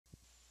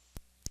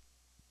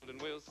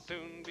will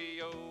soon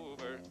be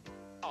over,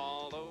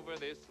 all over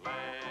this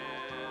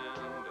land.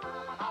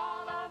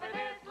 All over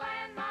this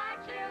land, my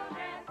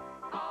children,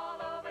 all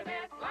over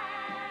this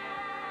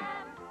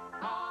land.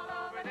 All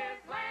over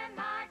this land,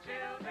 my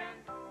children,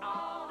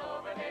 all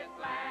over this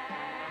land.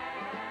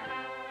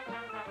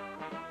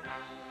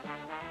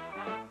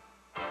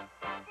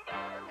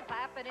 The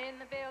clapping in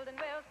the building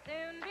will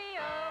soon be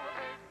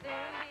over,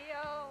 soon be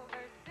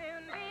over,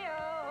 soon be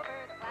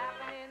over. The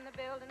clapping in the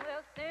building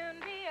will soon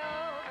be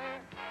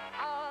over,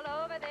 all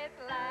over this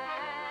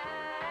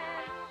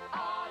land.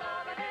 All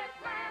over this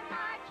land,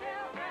 my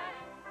children,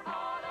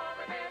 all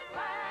over this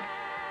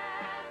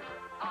land.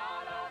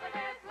 All over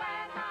this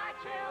land, my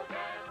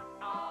children,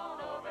 all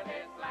over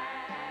this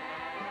land.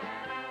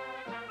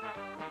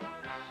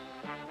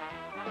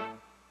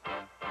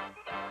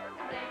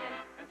 Singing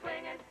and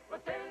swinging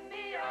will soon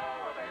be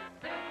over,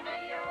 soon be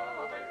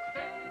over,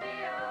 soon be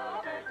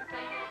over.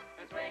 Singing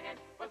and swinging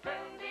will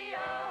soon be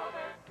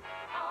over,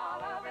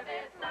 all over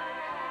this land.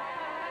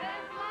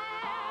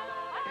 All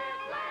over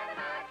this land,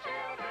 my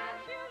children,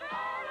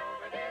 all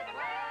over this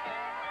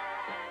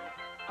land.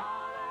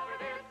 All over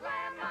this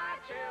land, my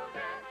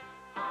children,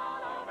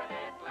 all over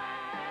this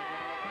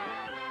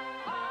land.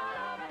 All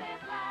over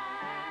this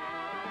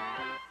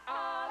land,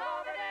 all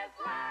over this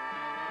land.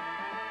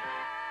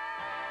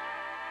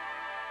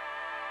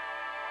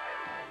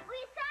 Will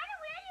you sign it,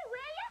 will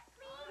you?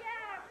 Please?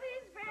 Yeah,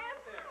 please, Graham.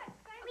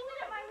 Clean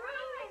up my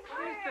room.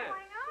 What's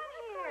going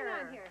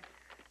on here?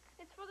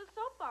 It's for the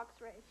soapbox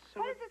race.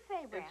 What does it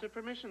say, Graham? It's a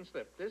permission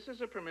slip. This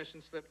is a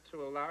permission slip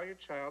to allow your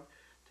child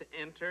to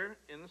enter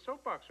in the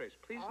soapbox race.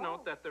 Please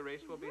note that the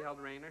race will be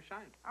held rain or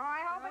shine. Oh,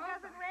 I hope it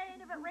doesn't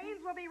rain. If it rains,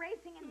 we'll be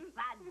racing in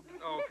floods.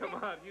 Oh, come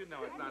on. You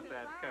know it's not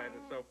that kind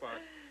of soapbox.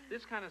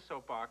 This kind of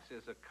soapbox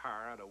is a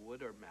car out of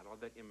wood or metal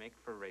that you make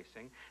for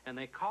racing, and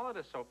they call it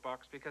a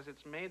soapbox because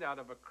it's made out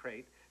of a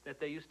crate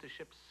that they used to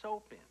ship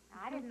soap in.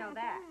 I didn't know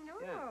that. No.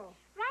 Yeah.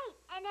 Right,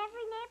 and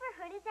every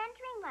neighborhood is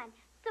entering one.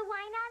 So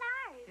why not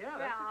ours? Yeah,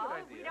 that's a good Well,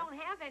 idea. we don't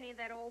have any of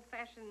that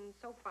old-fashioned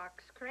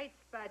soapbox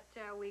crates, but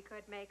we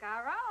could make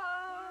our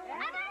own. And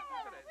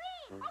ours is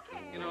free.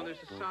 Okay. You know, there's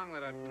a song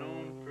that I've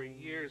known for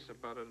years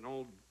about an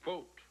old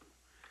boat.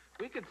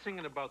 We could sing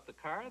it about the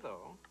car,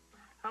 though.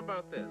 How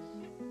about this?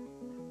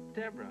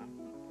 Deborah,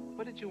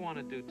 what did you want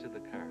to do to the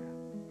car?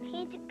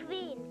 Painted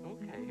green.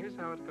 Okay, here's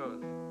how it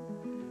goes.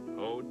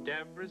 Oh,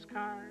 Deborah's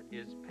car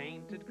is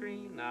painted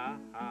green,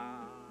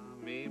 ah-ha,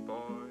 me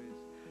boys.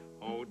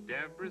 Oh,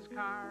 Deborah's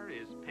car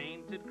is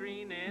painted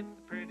green, it's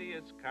the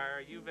prettiest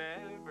car you've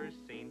ever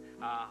seen.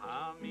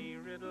 Ah-ha, me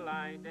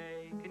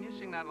riddle-I-day. Can you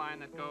sing that line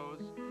that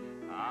goes,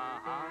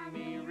 ah-ha,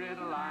 me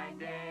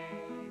riddle-I-day?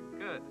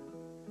 Good.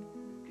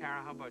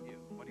 Kara, how about you?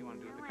 What do you want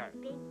to do with the car?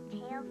 Big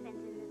tail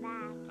fins in the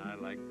back. I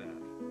like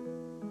that.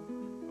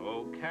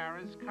 Oh,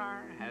 Kara's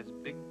car has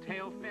big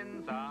tail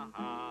fins,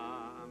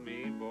 ah-ha,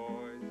 me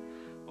boys.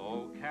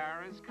 Oh,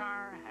 Kara's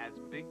car has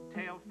big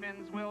tail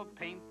fins, we'll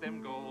paint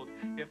them gold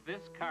if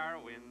this car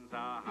wins.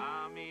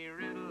 Ah-ha, me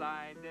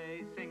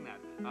riddle-I-day. Sing that.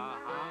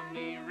 Ah-ha,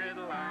 me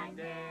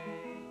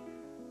riddle-I-day.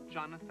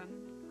 Jonathan,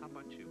 how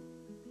about you?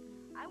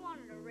 I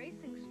wanted a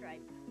racing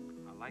stripe.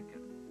 I like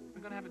it.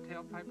 We're gonna have a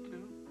tailpipe,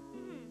 too?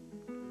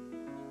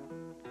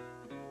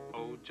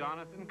 Oh,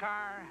 Jonathan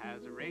Carr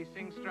has a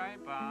racing stripe,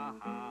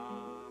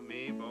 ah-ha,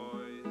 me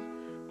boys.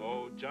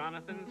 Oh,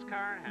 Jonathan's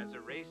car has a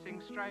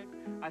racing stripe.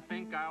 I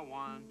think I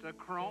want a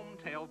chrome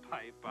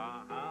tailpipe,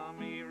 ah-ha,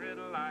 me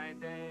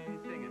riddle-I-day.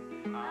 Sing it,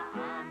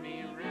 ah-ha,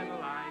 me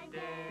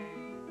riddle-I-day.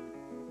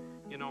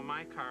 You know,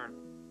 my car,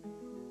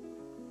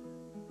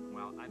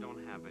 well, I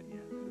don't have it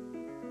yet.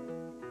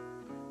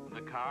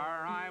 The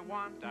car I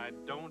want, I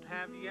don't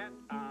have yet,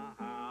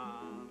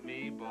 ah-ha,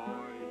 me boys.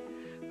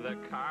 The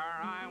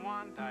car I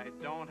want, I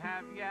don't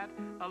have yet.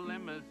 A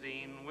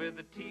limousine with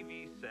a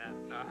TV set.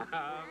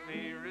 Ah,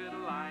 me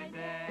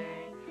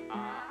riddle-I-day.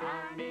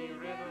 Ah, me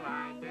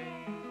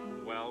riddle-I-day.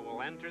 Well,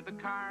 we'll enter the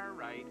car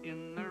right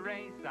in the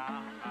race.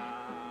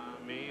 Ah,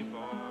 me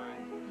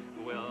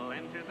boys. We'll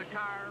enter the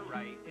car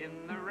right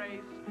in the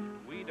race.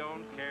 We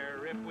don't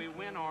care if we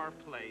win or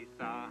place.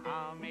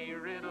 Ah, me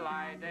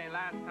riddle-I-day.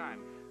 Last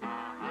time.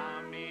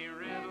 Ah, me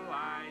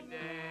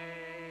riddle-I-day.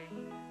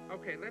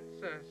 Okay, let's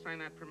sign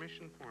that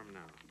permission form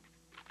now.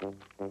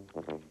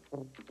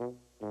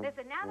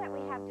 Listen, now that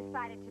we have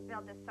decided to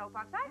build this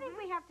soapbox, I think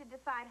we have to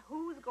decide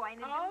who's going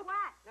to do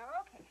what.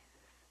 Okay.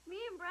 Me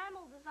and Bram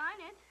will design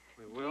it.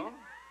 We will?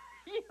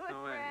 You and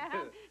No, Bram.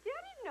 I- You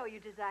didn't know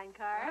you designed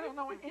cars. I don't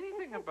know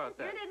anything about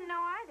You that. didn't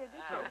know either, did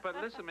you? So, but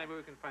listen, maybe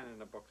we can find it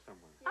in a book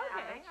somewhere.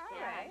 Okay, all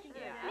right. Me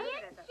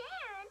and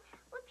Sharon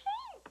will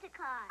paint the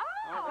car.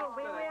 Oh,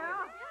 we will.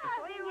 Yeah,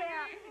 We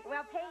will.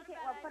 We'll paint it.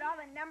 We'll put all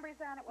the numbers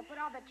on it. We'll put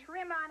all the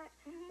trim on it.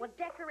 We'll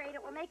decorate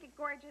it. We'll make it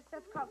gorgeous.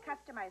 That's called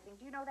customizing.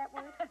 Do you know that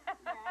word?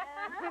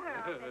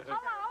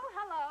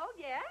 Hello.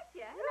 Yes.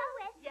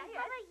 Lois, Yeah, how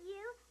yes. about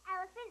you,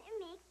 Elephant, and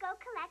me go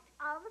collect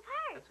all the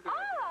parts? That's a good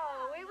idea.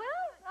 Oh, we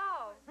will?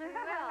 Oh, we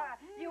will.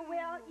 You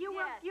will. You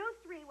will. Yes. You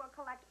three will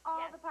collect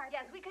all Yes, the parts.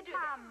 yes, we could do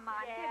that. Come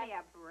on, Yes. give me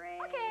a break.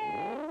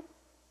 Okay.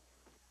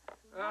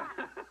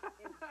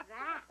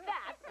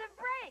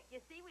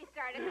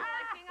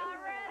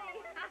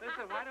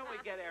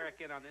 get Eric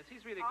in on this.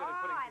 He's really good at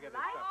putting together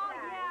I like stuff.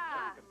 that.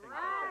 Yeah. And things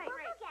Right. We'll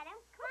go get him.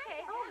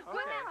 Come on,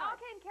 Okay. Kara.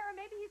 Okay, and Kara,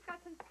 maybe he's got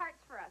some parts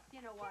for us,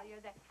 while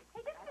you're there.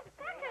 Hey, just a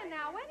second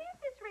now. When is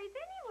this race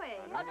anyway?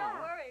 Oh, don't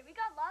worry. We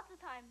got lots of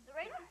time. The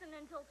race isn't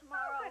until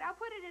tomorrow. Good. I'll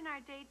put it in our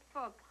date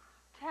book.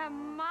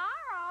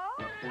 Tomorrow?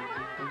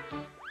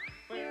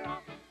 We're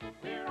off,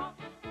 we're off,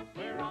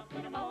 we're off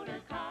in a motor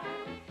car.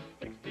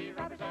 60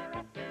 robbers are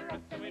after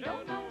us and we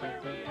don't know where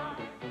we are.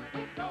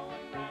 We're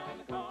going round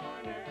the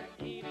corner,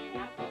 eating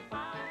apple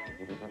pie.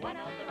 One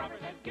of the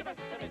robbers had given us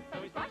a bit,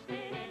 so we slashed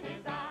it in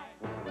his eye.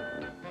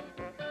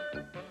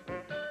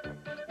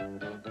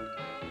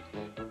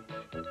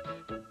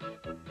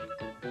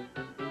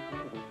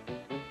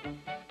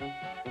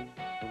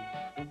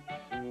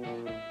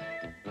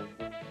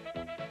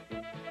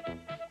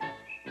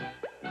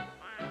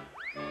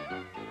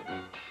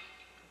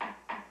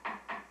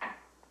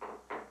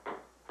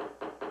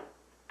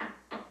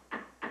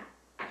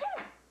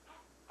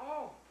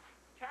 Oh,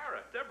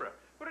 Kara, Deborah,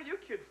 what are you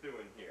kids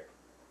doing here?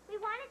 We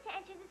wanted to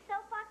enter the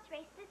soapbox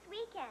race this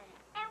weekend,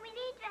 and we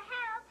need your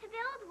help to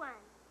build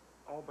one.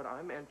 Oh, but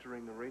I'm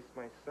entering the race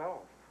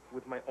myself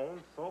with my own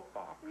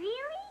soapbox.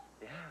 Really?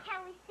 Yeah.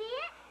 Can we see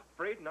it?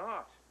 Afraid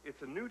not. It's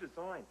a new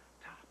design.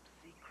 Top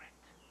secret.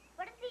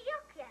 What does it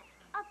look like?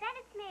 I'll bet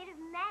it's made of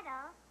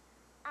metal.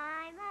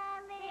 I'm a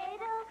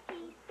little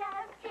piece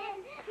of tin.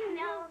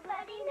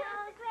 Nobody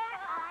knows where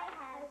I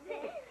have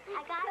been.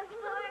 I got 4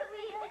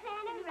 wheels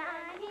and a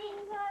running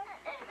board.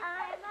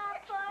 I'm a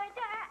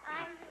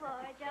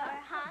four-door,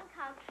 honk,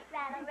 honk,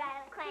 rattle,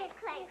 rattle, clank,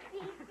 clank,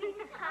 beep, beep,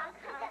 honk,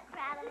 honk,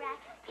 rattle,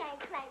 rattle, clank,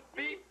 clank,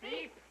 Beep,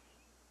 beep.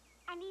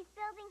 And he's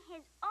building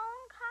his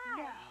own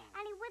car.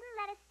 And he wouldn't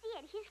let us see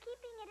it. He's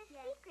keeping it a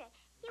secret.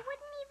 He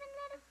wouldn't even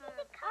let us see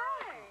the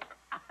cars.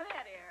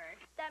 That Eric.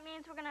 That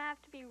means we're going to have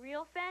to be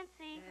real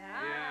fancy.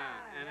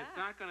 Yeah, and it's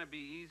not going to be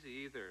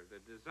easy either. The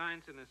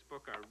designs in this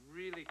book are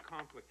really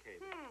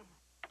complicated.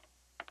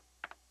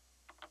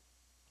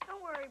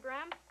 Don't worry,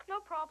 Bram. No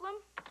problem.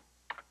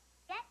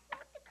 Let's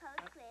make the coat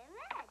clear and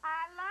red.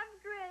 I love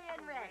gray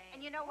and red.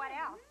 And you know what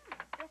else?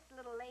 This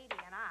little lady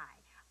and I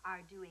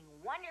are doing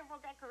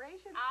wonderful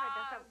decorations for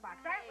the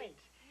soapbox, aren't we?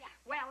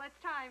 Well, it's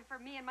time for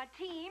me and my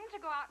team to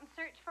go out and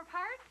search for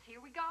parts. Here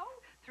we go.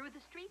 Through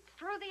the streets,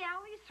 through the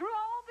alleys, through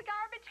all the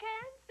garbage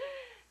cans.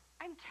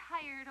 I'm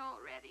tired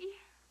already.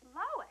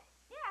 Lois.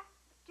 Yeah.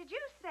 Did you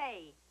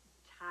say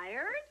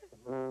tired?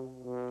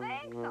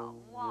 Thanks a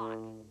lot.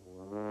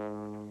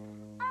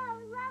 Oh,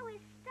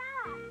 Lois,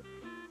 stop.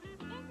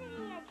 Isn't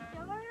he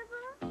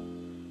adorable?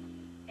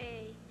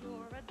 A,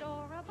 you're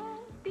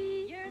adorable.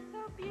 B, you're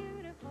so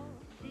beautiful.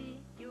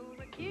 C,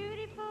 you're a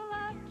cutie full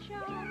of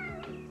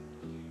charms.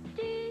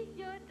 D,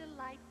 you're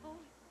delightful.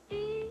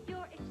 E,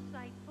 you're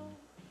exciteful.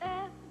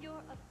 F,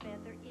 you're a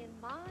feather in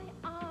my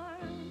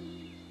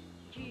arms.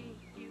 G,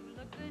 you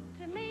look good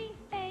to me.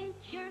 H,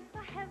 you're so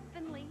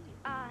heavenly.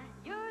 I,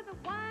 you're the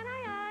one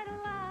I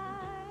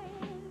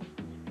idolize.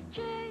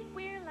 J,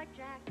 we're like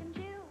Jack and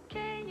Jill.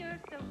 K, you're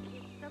so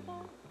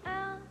kissable.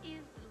 L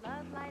is the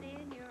love light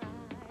in your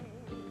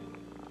eyes.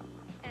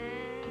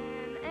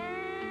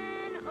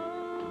 N,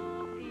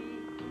 O, P,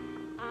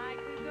 I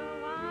could go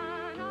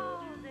on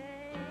all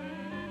day.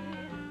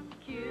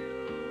 Q,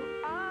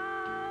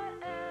 R,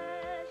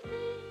 S, T,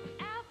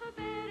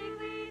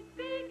 alphabetically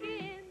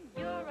speaking,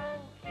 you're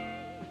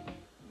okay.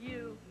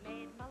 You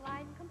made my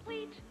life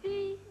complete.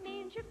 V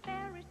means you're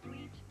very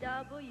sweet.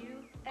 W,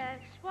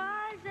 X,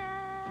 Y, Z.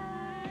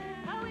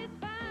 Oh, it's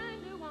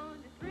fun to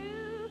wander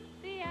through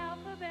the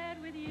alphabet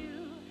with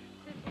you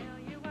to tell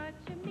you what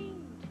you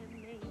mean to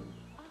me.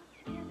 All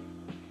together.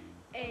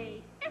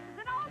 A, this is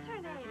an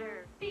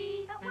alternator.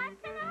 B, But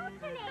what's an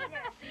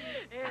alternator?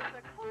 it's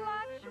a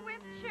clutch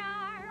with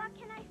charm. What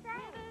can I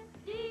say?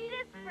 D,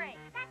 Disc brake.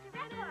 That's a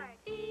record.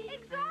 E,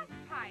 exhaust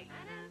pipe.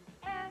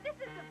 This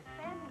is a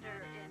fender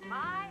in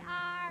my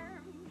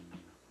arm.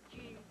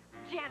 G,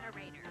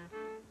 generator.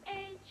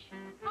 H,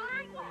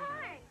 flying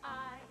horn.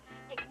 I,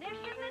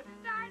 ignition that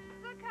starts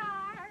the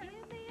car.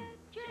 Give me a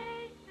J,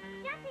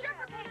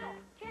 jumper cable.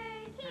 K,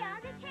 Key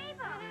on the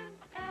table.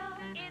 L,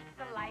 it's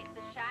the light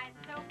that shines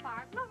so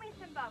far. Blow me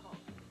some bubbles.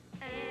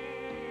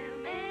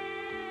 M,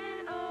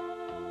 N,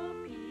 O,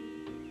 P,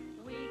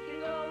 we can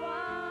go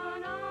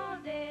on all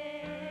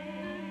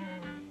day.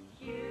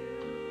 Q,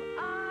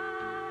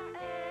 R,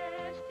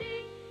 S, T,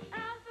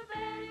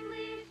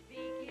 alphabetically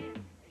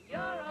speaking,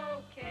 you're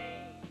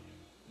okay.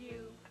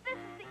 U, this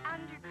is the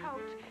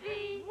undercoat.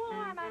 V,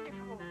 warm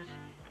undercoat.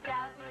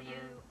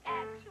 W,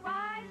 X,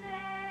 Y, Z.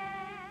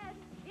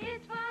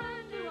 It's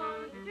fun to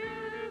wander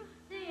through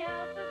the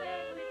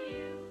alphabet with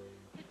you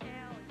to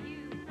tell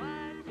you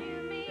what you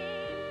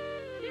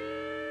mean to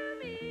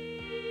me.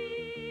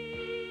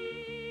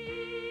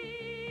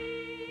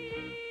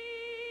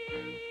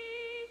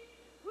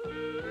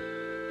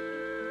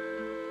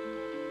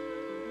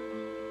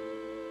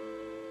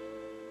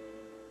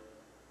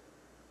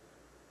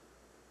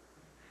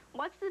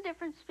 What's the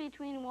difference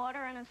between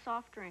water and a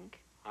soft drink?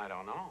 I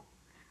don't know.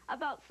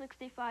 About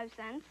 65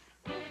 cents.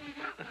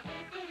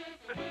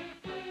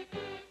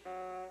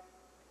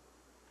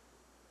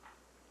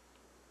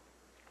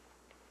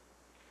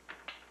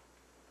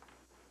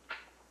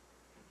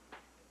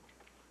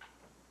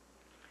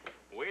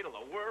 Wait till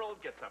the world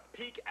gets a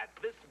peek at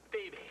this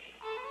baby.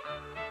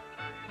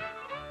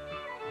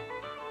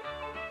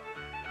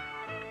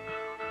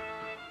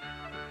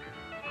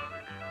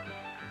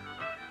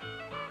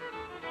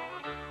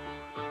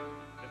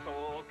 This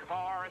old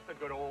car, it's a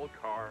good old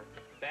car,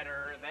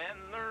 better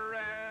than the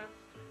rest.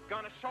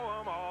 Gonna show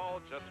 'em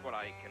all just what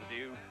I can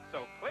do.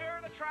 So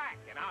clear the track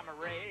and I'm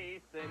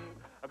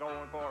a-racing,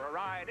 going for a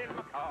ride in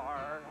my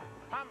car.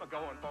 I'm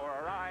a-going for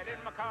a ride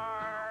in my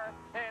car,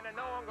 and I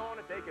know I'm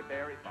gonna take it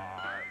very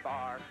far,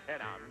 far,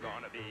 and I'm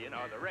gonna be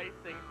another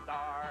racing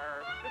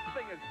star. This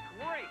thing is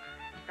great.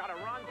 Got a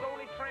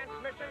Ronzoni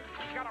transmission,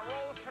 got a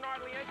Rolls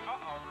Canardly engine.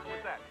 Uh-oh,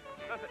 what's that?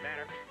 Doesn't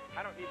matter.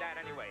 I don't need that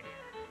anyway.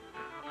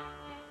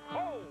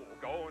 Oh,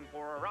 going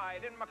for a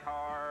ride in my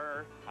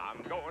car.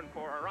 I'm going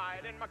for a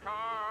ride in my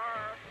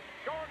car.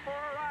 Going for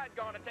a ride,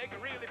 gonna take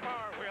it really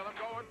far. Well, I'm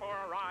going for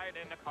a ride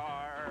in the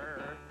car.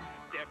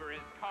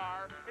 Deborah's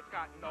car, it's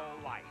got no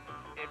light.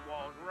 It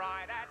won't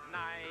ride at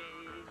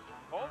night.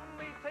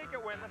 Only take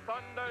it when the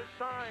sun does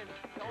shine.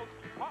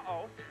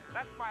 Uh-oh,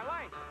 that's my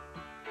light.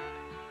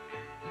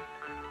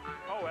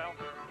 Oh, well,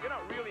 you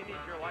don't really need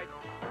your light.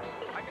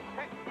 I can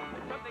check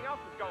if something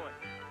else is going.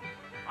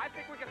 I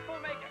think we can still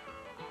make it.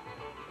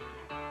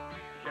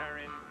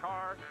 Sharon's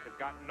car has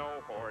got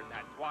no horn,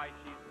 that's why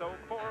she's so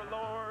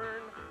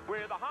forlorn.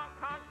 With a honk,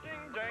 honk,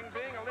 ding, dang,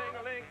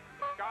 ding-a-ling-a-ling,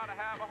 gotta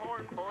have a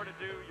horn for to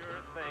do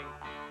your thing.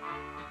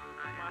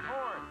 My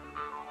horn.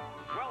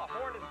 Well, a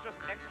horn is just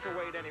extra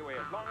weight anyway,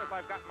 as long as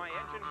I've got my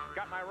engine,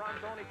 got my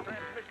Ronzoni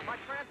transmission, my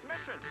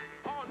transmission.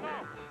 Oh,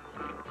 no.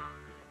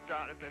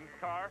 Jonathan's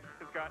car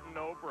has got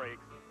no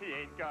brakes. He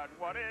ain't got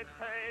what it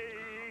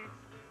takes.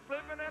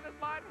 Slipping and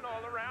sliding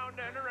all around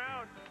and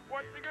around.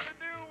 What's he gonna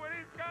do when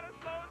he's gotta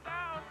slow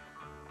down?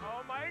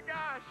 Oh my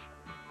gosh.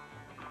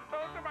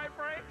 Those are my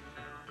brakes.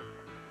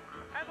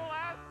 And the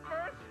last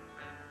verse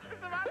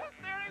is about the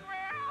steering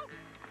wheel.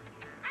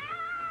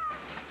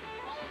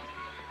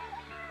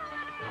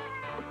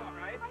 All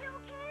right. Are you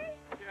okay?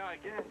 Yeah, I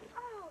guess.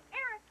 Oh,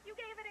 Eric, you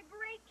gave it a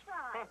great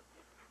try.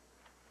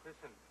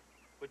 Listen,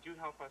 would you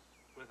help us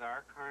with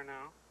our car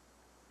now?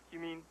 You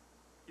mean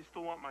you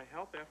still want my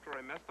help after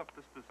I messed up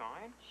this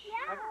design?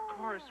 Yeah. Of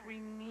course, we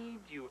need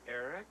you,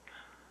 Eric.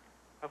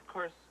 Of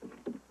course,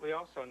 we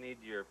also need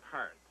your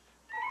parts.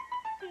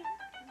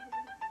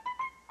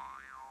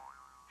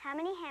 How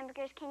many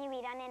hamburgers can you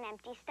eat on an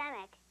empty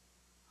stomach?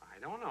 I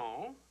don't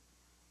know.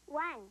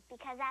 1,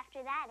 because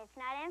after that, it's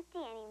not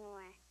empty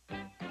anymore.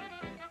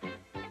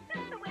 Is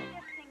this the way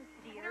this thing's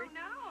steered?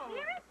 No.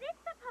 Where is this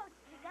supposed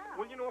to go?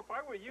 Well, you know, if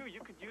I were you, you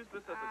could use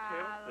this as a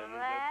tailspin.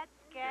 Let's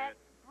get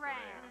Bram.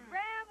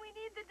 Bram, we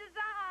need the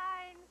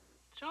design.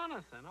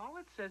 Jonathan, all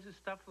it says is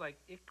stuff like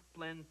ich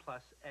blend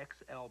plus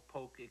XL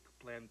poke, ich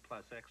blend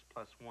plus X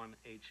plus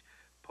 1H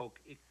poke,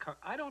 ich...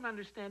 I don't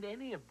understand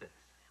any of this.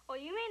 Well,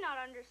 you may not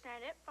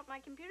understand it, but my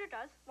computer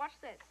does. Watch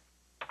this.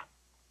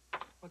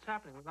 What's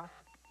happening?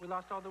 We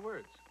lost all the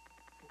words.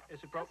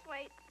 Is it broke? Just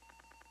wait.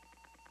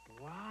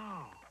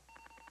 Wow.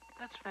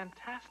 That's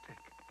fantastic.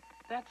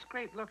 That's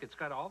great. Look, it's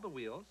got all the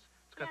wheels.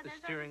 It's got Yeah, the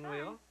there's our steering design.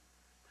 wheel.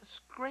 That's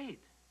great.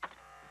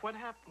 What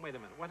happened? Wait a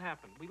minute. What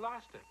happened? We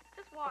lost it.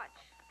 Just watch.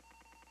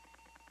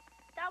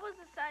 That was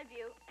the side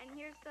view, and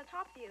here's the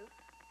top view.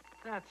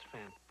 That's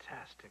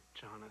fantastic,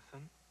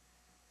 Jonathan.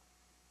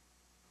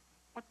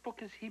 What book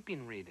has he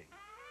been reading?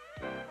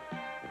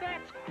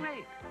 That's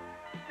great.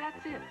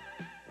 That's it.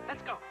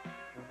 Let's go.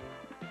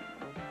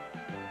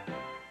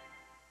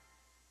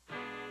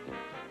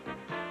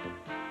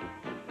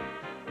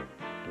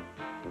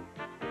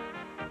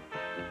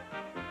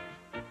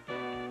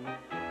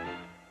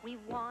 We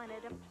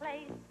wanted a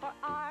place for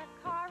our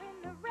car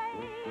in the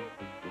race.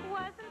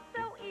 Wasn't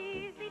so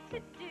easy to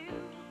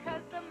do,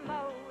 'cause the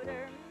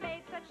motor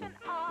made such an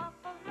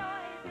awful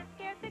noise. It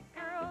scared the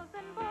girls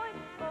and boys.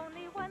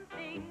 Only one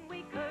thing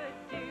we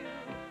could do.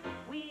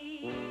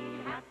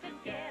 We have to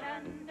get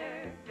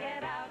under,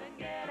 get out and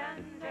get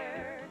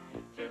under.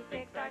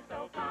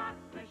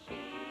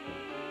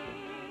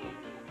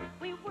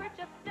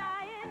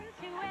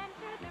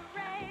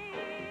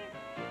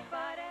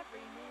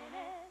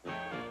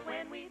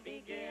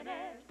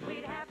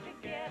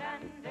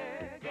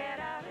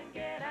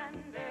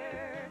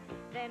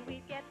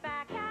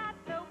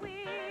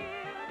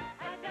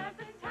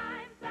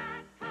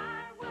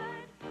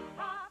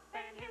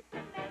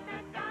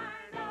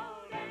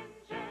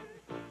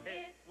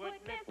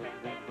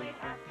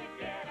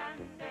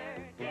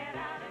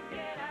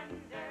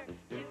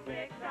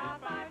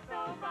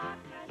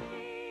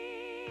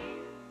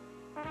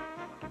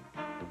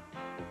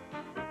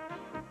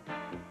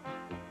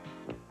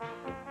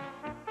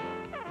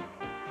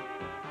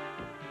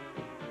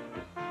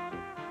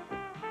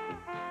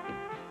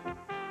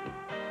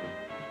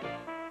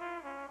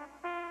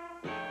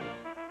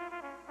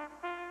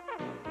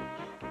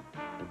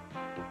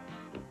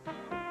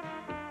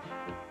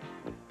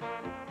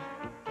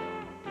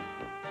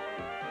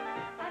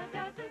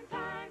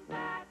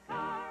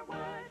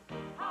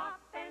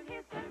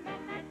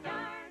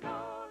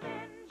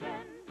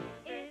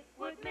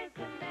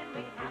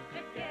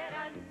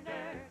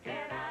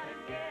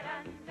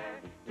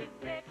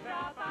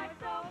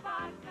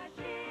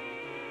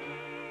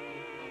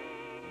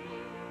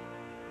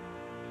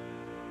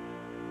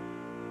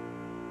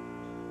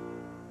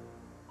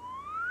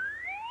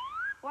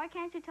 Why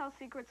can't you tell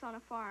secrets on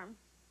a farm?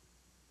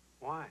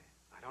 Why?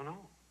 I don't know.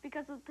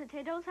 Because the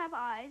potatoes have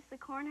eyes, the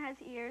corn has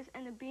ears,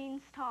 and the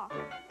beans talk.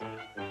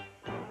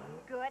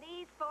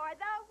 Goodies for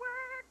the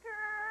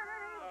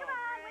workers. Come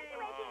on, wakey,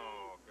 wakey.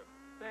 Oh, good.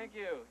 Thank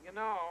you. You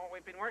know,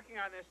 we've been working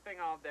on this thing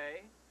all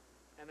day,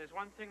 and there's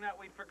one thing that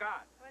we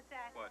forgot. What's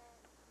that? What?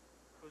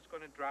 Who's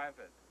going to drive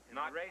it in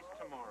the race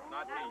tomorrow?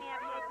 Not me.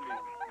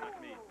 Not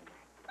me.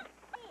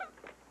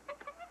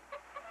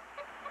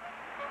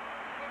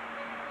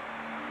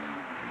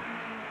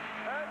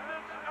 And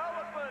it's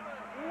Elephant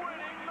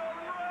winning the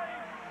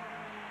race.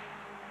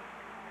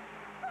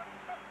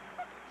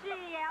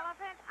 Gee,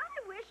 Elephant, I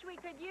wish we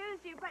could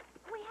use you, but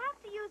we have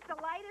to use the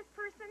lightest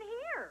person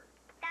here.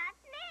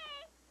 That's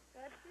me.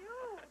 That's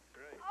you.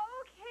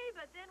 Okay,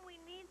 but then we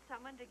need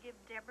someone to give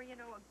Deborah, you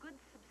know, a good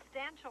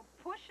substantial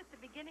push at the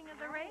beginning of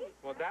the race.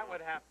 Well, that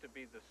would have to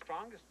be the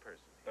strongest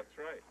person. That's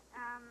right.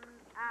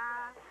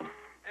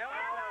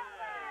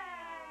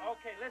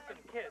 Okay, listen,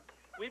 kids.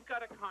 We've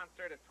got a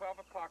concert at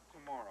 12 o'clock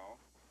tomorrow,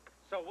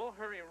 so we'll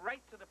hurry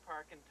right to the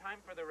park in time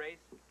for the race,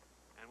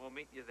 and we'll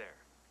meet you there.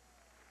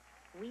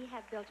 We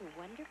have built a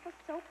wonderful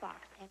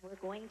soapbox, and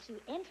we're going to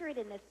enter it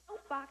in the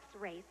soapbox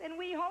race. And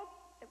we hope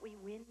that we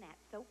win that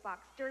soapbox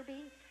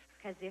derby,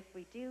 because if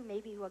we do,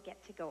 maybe we'll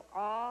get to go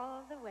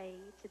all the way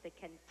to the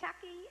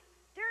Kentucky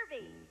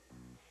Derby.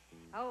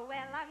 Oh,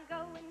 well, I'm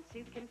going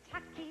to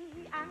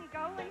Kentucky. I'm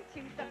going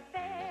to the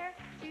fair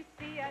to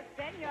see a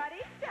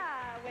senorita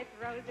with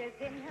roses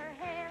in her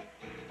hair.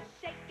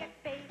 Shake it,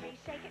 baby,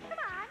 shake it.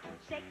 Come on,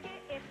 shake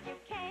it if you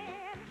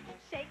can.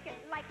 Shake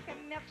it like a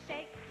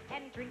milkshake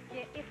and drink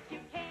it if you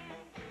can.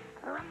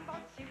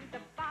 Rumble to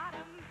the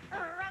bottom,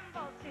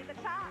 rumble to the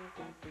top.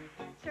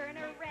 Turn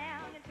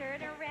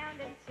around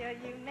until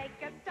you make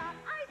a stop.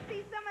 I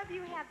see some of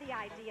you have the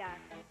idea.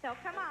 So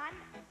come on,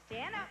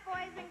 stand up,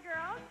 boys and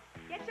girls.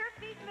 Get your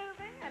feet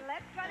moving and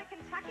let's go to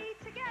Kentucky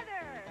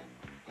together.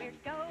 We're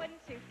going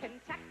to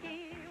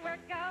Kentucky.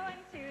 We're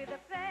going to the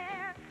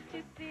fair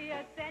to see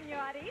a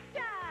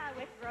senorita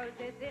with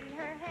roses in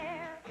her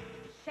hair.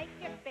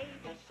 Shake it,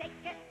 baby,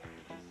 shake it.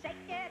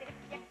 Shake it if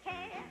you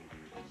can.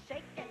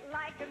 Shake it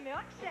like a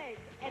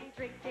milkshake and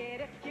drink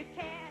it if you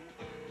can.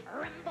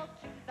 Rumble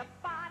to the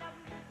bottom,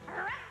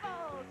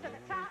 rumble to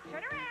the top.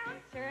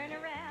 Turn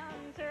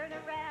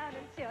around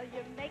until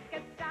you make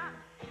a stop.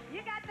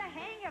 You got the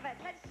hang of it.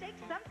 Let's shake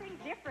something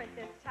different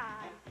this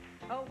time.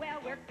 Oh, well,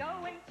 we're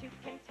going to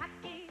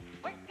Kentucky.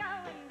 We're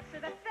going to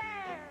the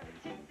fair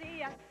to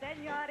see a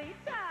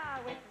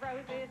senorita with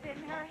roses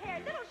in her hair.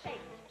 Little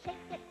shake.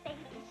 Shake it,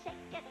 baby,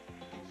 shake it.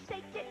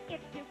 Shake it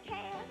if you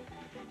can.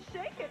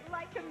 Shake it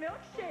like a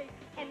milkshake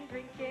and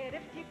drink it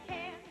if you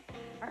can.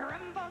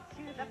 Rumble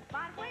to the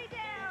bottom, way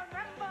down,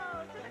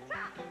 rumble to the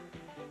top.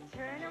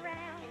 Turn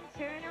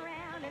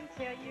around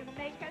until you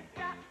make a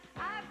stop.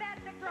 I bet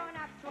the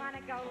grown-ups want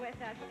to go with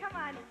us. Come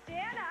on,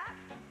 stand up,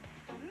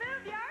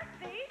 move your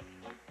feet,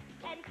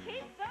 and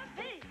keep the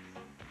beat.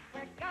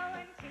 We're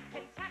going to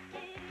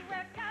Kentucky,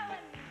 we're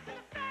going to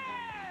the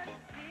fair.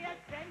 See a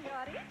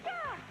senorita,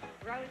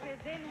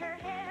 roses in her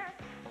hair.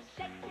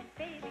 Shake it,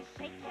 baby,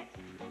 shake it.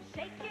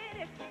 Shake it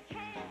if you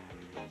can.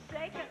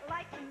 Shake it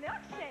like a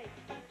milkshake.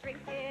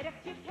 Drink it if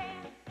you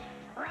can.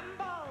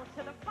 Rumble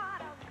to the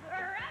bottom,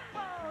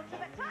 rumble to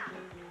the top.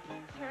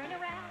 Turn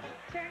around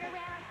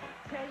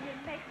till you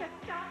make a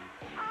stop.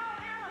 Oh,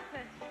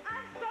 Elephant,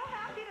 I'm so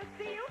happy to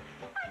see you.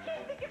 I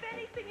can't think of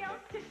anything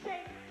else to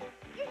shake.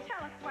 You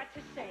tell us what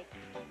to shake.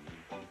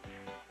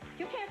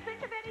 You can't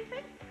think of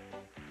anything?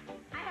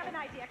 I have an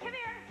idea. Come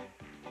here.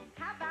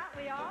 How about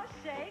we all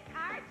shake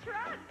our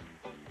trunks?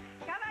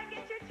 Come on,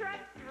 get your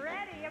trunks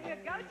ready, and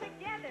we'll go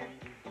together.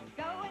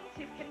 Going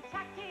to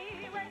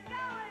Kentucky, we're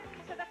going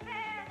to the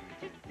fair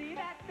to see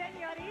that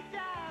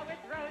senorita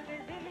with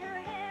roses in her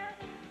hair.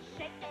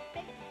 Shake it,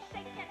 baby,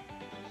 shake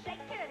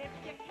it if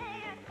you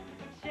can.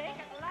 Shake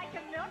it like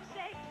a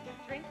milkshake,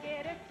 drink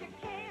it if you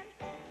can.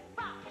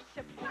 Bop,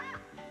 shabop,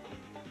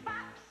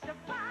 bop,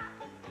 shabop.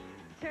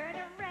 Turn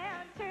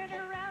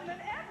around,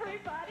 and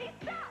everybody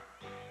stop.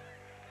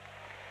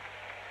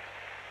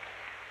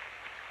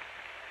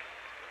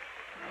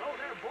 Hello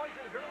there, boys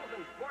and girls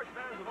and sports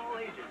fans of all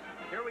ages.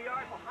 Here we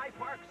are at the High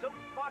Park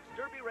Soapbox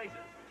Derby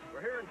races.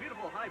 We're here in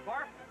beautiful High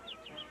Park.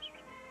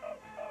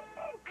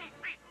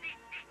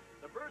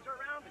 The birds are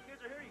around, the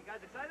kids are here. You guys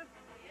excited?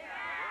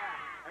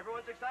 Yeah!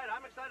 Everyone's excited.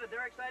 I'm excited.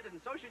 They're excited,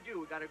 and so should you.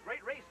 We've got a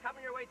great race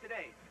coming your way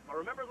today. But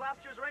remember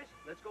last year's race?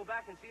 Let's go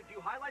back and see a few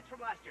highlights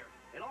from last year.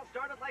 It all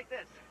started like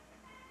this.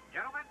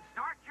 Gentlemen,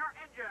 start your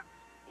engines.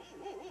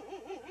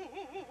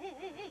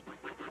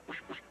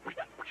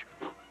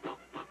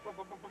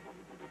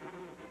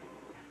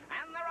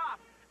 And they're off.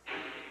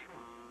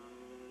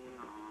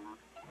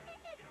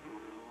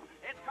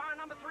 It's car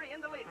number 3 in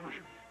the lead,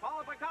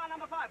 followed by car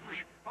number 5,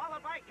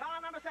 followed by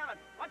car number 7.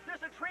 What's this?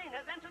 A train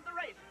has entered the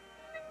race.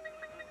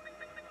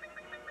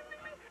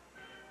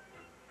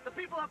 The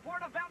people have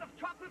poured a vat of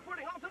chocolate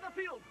pudding onto the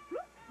field.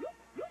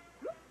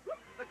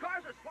 The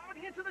cars are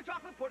sliding into the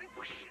chocolate pudding.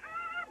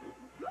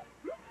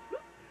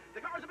 The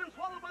The cars have been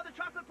swallowed by the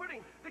chocolate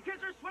pudding. The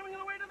kids are swimming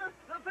their way to the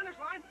finish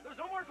line.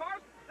 There's no more cars.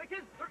 The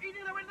kids, they're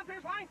eating their way to the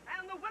finish line,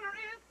 and the winner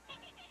is...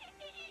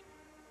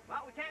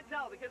 Well, we can't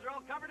tell. The kids are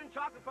all covered in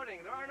chocolate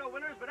pudding. There are no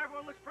winners, but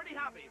everyone looks pretty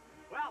happy.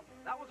 Well,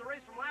 that was a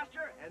race from last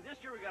year, and this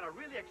year we got a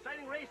really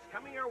exciting race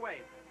coming your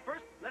way.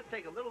 First, let's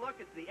take a little look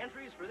at the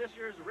entries for this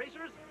year's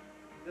racers.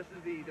 This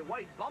is the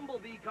white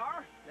Bumblebee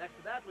car. Next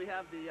to that, we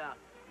have the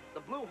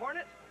Blue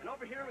Hornet, and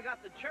over here we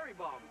got the Cherry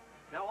Bomb.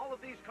 Now, all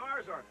of these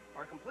cars are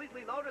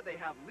completely loaded. They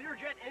have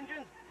Learjet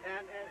engines,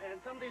 and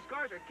some of these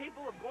cars are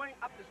capable of going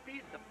up to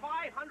speeds to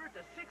 500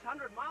 to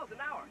 600 miles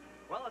an hour.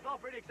 Well, it's all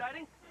pretty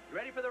exciting. You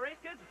ready for the race,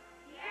 kids?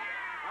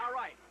 Yeah! All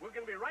right, we're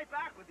going to be right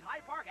back with the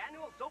High Park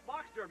Annual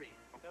Soapbox Derby.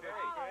 Okay,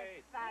 Oh,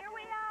 great. here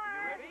we are.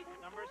 You ready?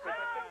 Number 7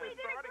 We is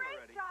did a starting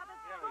great already. job.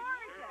 It's Yeah, we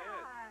gorgeous. sure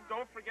did.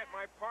 Don't forget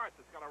my parts.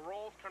 It's got a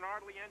Rolls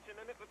Canardly engine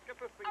in it. Let's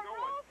get this thing A going.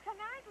 Rolls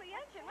Canardly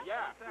engine. What's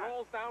Yeah, that?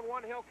 rolls down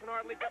one hill,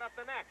 Canardly get up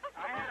the next.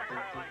 I had a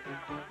car like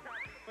that.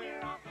 We're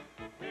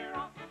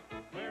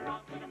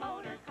off in a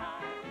motor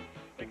car.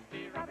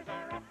 60 rubbers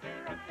are after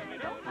us and we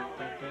don't know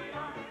where we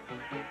are.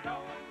 We're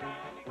going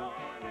round the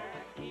corner,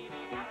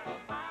 eating apple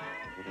pie.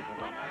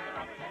 One of the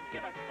rubbers had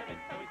give us a bit,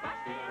 so we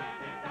smashed it in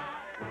his eye.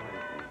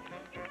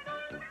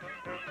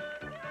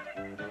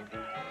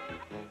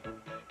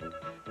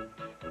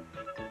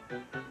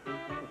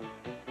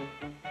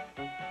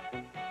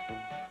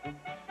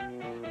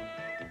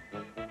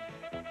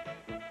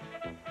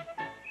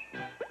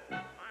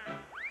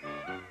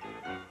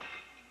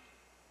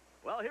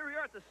 Well, here we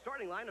are at the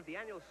starting line of the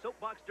annual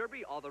Soapbox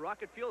Derby. All the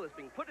rocket fuel is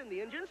being put in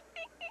the engines.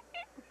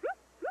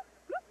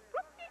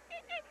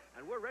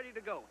 And we're ready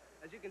to go.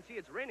 As you can see,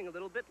 it's raining a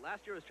little bit.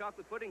 Last year was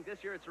chocolate pudding. This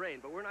year it's rain.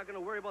 But we're not going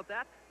to worry about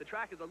that. The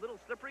track is a little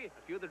slippery. A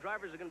few of the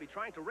drivers are going to be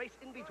trying to race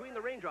in between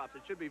the raindrops.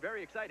 It should be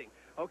very exciting.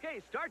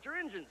 Okay, start your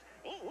engines.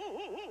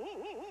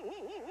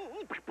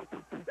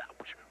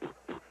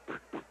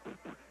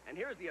 And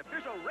here's the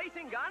official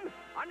racing gun.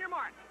 On your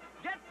mark.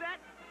 Get set.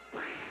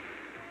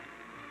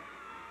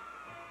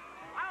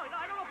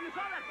 I don't know if you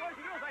saw that, boys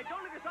and girls. I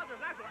don't know if you saw there's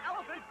an actual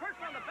elephant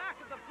perched on the back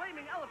of the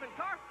flaming elephant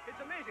car. It's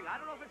amazing. I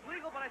don't know if it's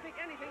legal, but I think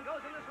anything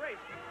goes in this race.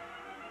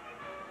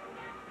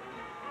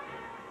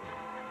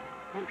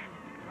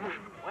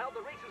 Well,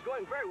 the race is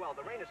going very well.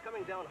 The rain is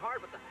coming down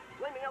hard, but the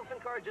flaming elephant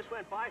car just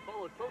went by,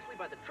 followed closely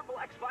by the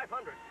XXX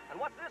 500. And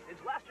what's this?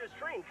 It's last year's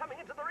train coming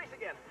into the race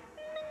again.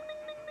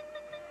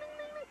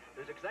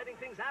 There's exciting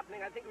things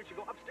happening. I think we should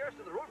go upstairs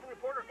to the roving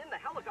reporter in the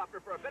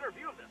helicopter for a better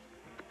view of this.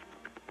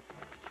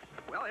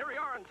 Well, here we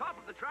are on top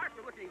of the track.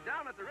 We're looking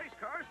down at the race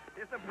cars.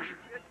 It's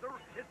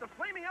the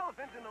flaming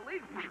elephant in the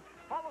lead,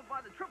 followed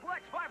by the XXX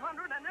 500,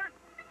 and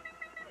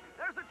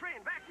there's the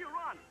train. Back to you,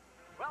 Ron.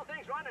 Well,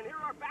 thanks, Ron, and here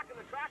we are back on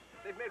the track.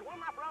 They've made one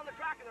lap around the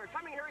track, and they're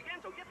coming here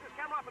again, so get this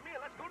camera off of me,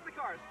 and let's go to the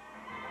cars.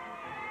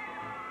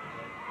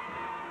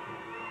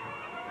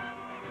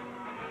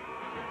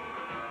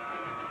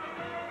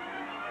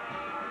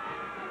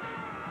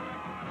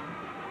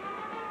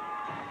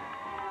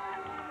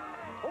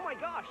 Oh, my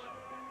gosh.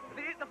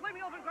 The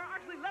flaming elephant car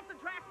actually left the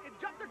track. It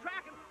jumped the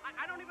track, and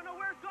I don't even know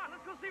where it's gone.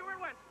 Let's go see where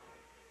it went.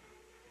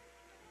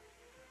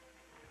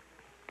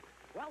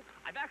 Well,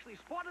 I've actually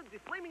spotted the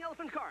flaming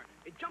elephant car.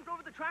 It jumped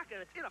over the track, and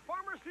it's in a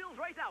farmer's field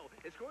right now.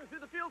 It's going through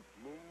the field.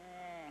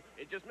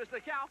 It just missed the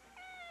cow.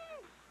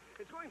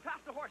 It's going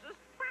past the horses.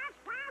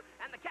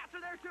 And the cats are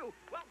there, too.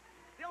 Well,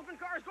 the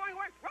elephant car is going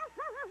away.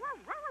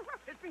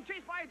 It's being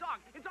chased by a dog.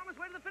 It's on its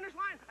way to the finish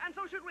line, and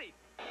so should we.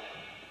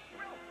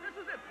 Well, this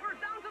is it. We're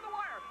down to the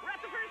wire. We're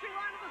at the finishing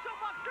line of the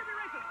Soapbox Derby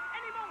races.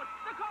 Any moment,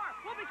 the car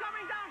will be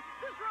coming down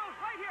this road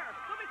right here.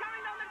 They'll be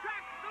coming down the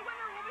track. The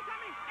winner will be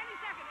coming any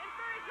second. It's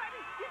very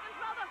exciting. You can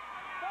smell the...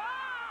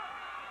 Oh!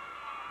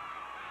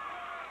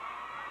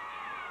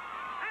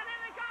 And then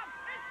it comes.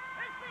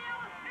 It's the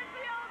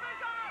elephant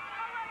car.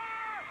 A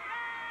winner!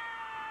 Yay!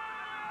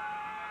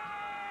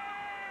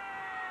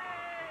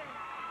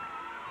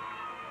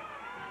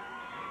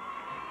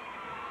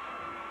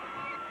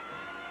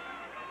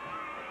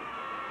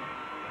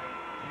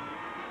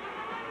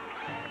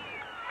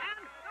 And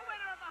the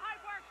winner of the High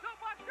Park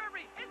Soapbox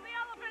Derby is the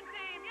elephant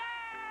team. Yay!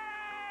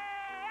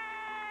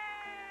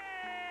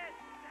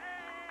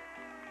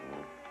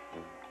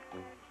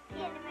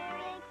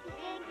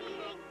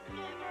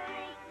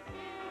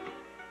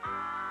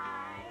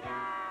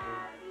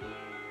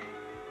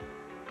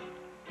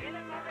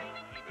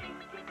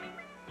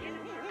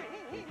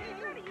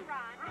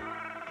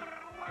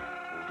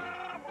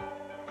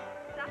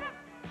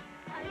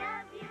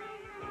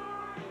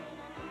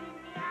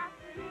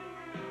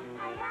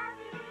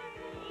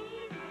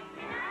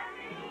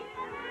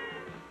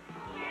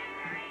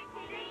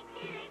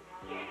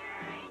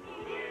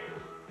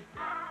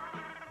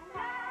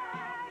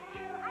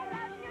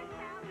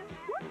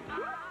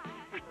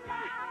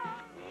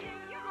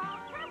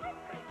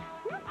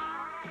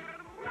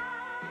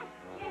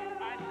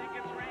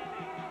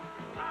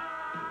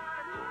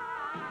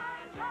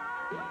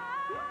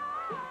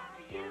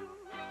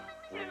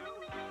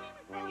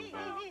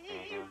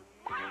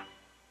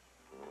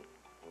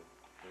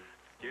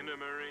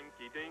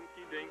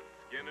 Skinnamarink-a-dinky-dink,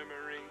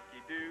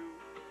 skinnamarink-a-doo.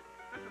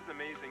 This is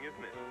amazing,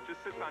 isn't it? Just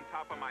sits on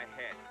top of my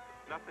head.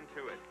 Nothing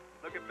to it.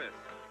 Look at this.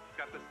 It's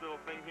got this little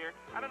thing here.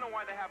 I don't know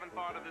why they haven't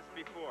thought of this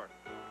before.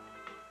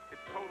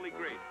 It's totally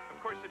great. Of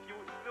course, if you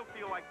still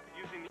feel like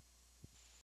using the